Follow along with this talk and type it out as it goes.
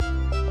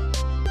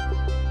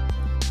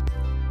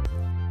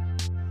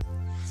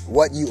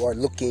what you are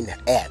looking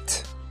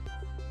at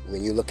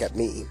when you look at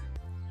me.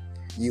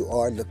 You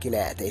are looking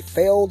at a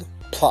failed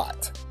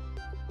plot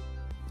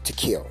to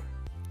kill.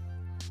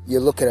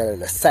 You're looking at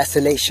an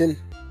assassination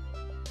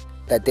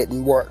that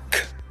didn't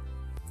work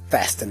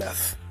fast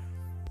enough.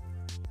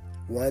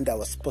 One that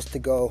was supposed to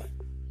go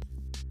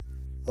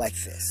like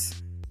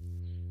this.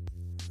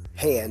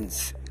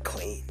 Hands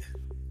clean.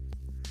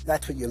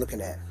 That's what you're looking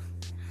at.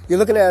 You're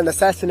looking at an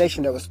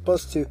assassination that was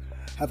supposed to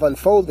have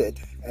unfolded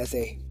as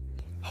a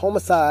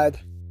homicide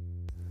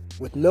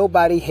with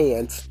nobody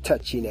hands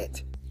touching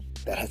it,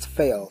 that has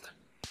failed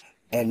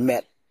and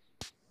met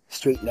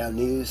Street Now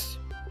News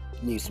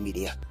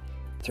media,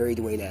 Terry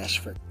Dwayne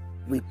Ashford,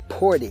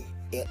 reporting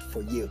it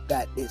for you.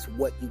 That is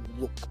what you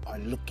are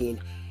looking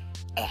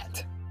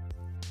at.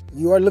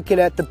 You are looking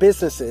at the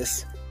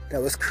businesses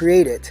that was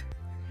created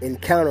in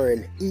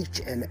countering each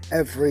and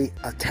every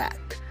attack,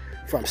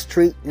 from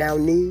Street Now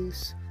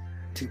News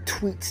to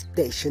Tweet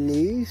Station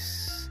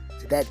News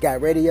to That Guy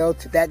Radio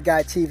to That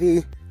Guy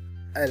TV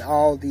and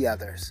all the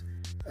others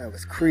that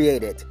was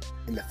created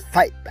in the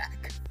fight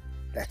back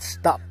that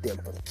stopped them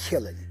from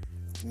killing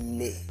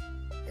me.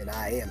 And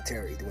I am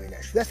Terry Dwayne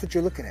Ashford. That's what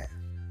you're looking at.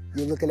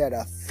 You're looking at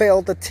a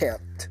failed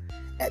attempt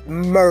at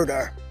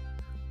murder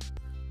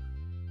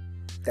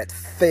that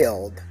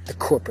failed the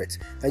corporates.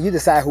 Now you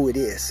decide who it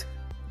is.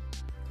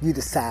 You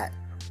decide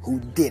who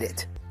did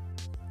it.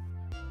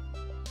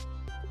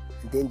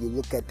 And then you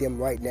look at them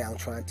right now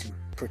trying to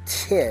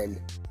pretend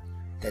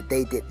that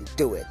they didn't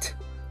do it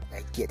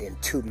and get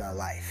into my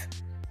life.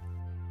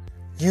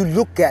 You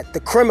look at the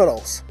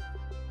criminals.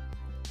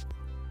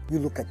 You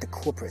look at the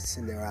corporates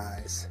in their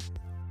eyes.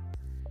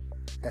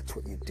 That's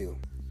what you do.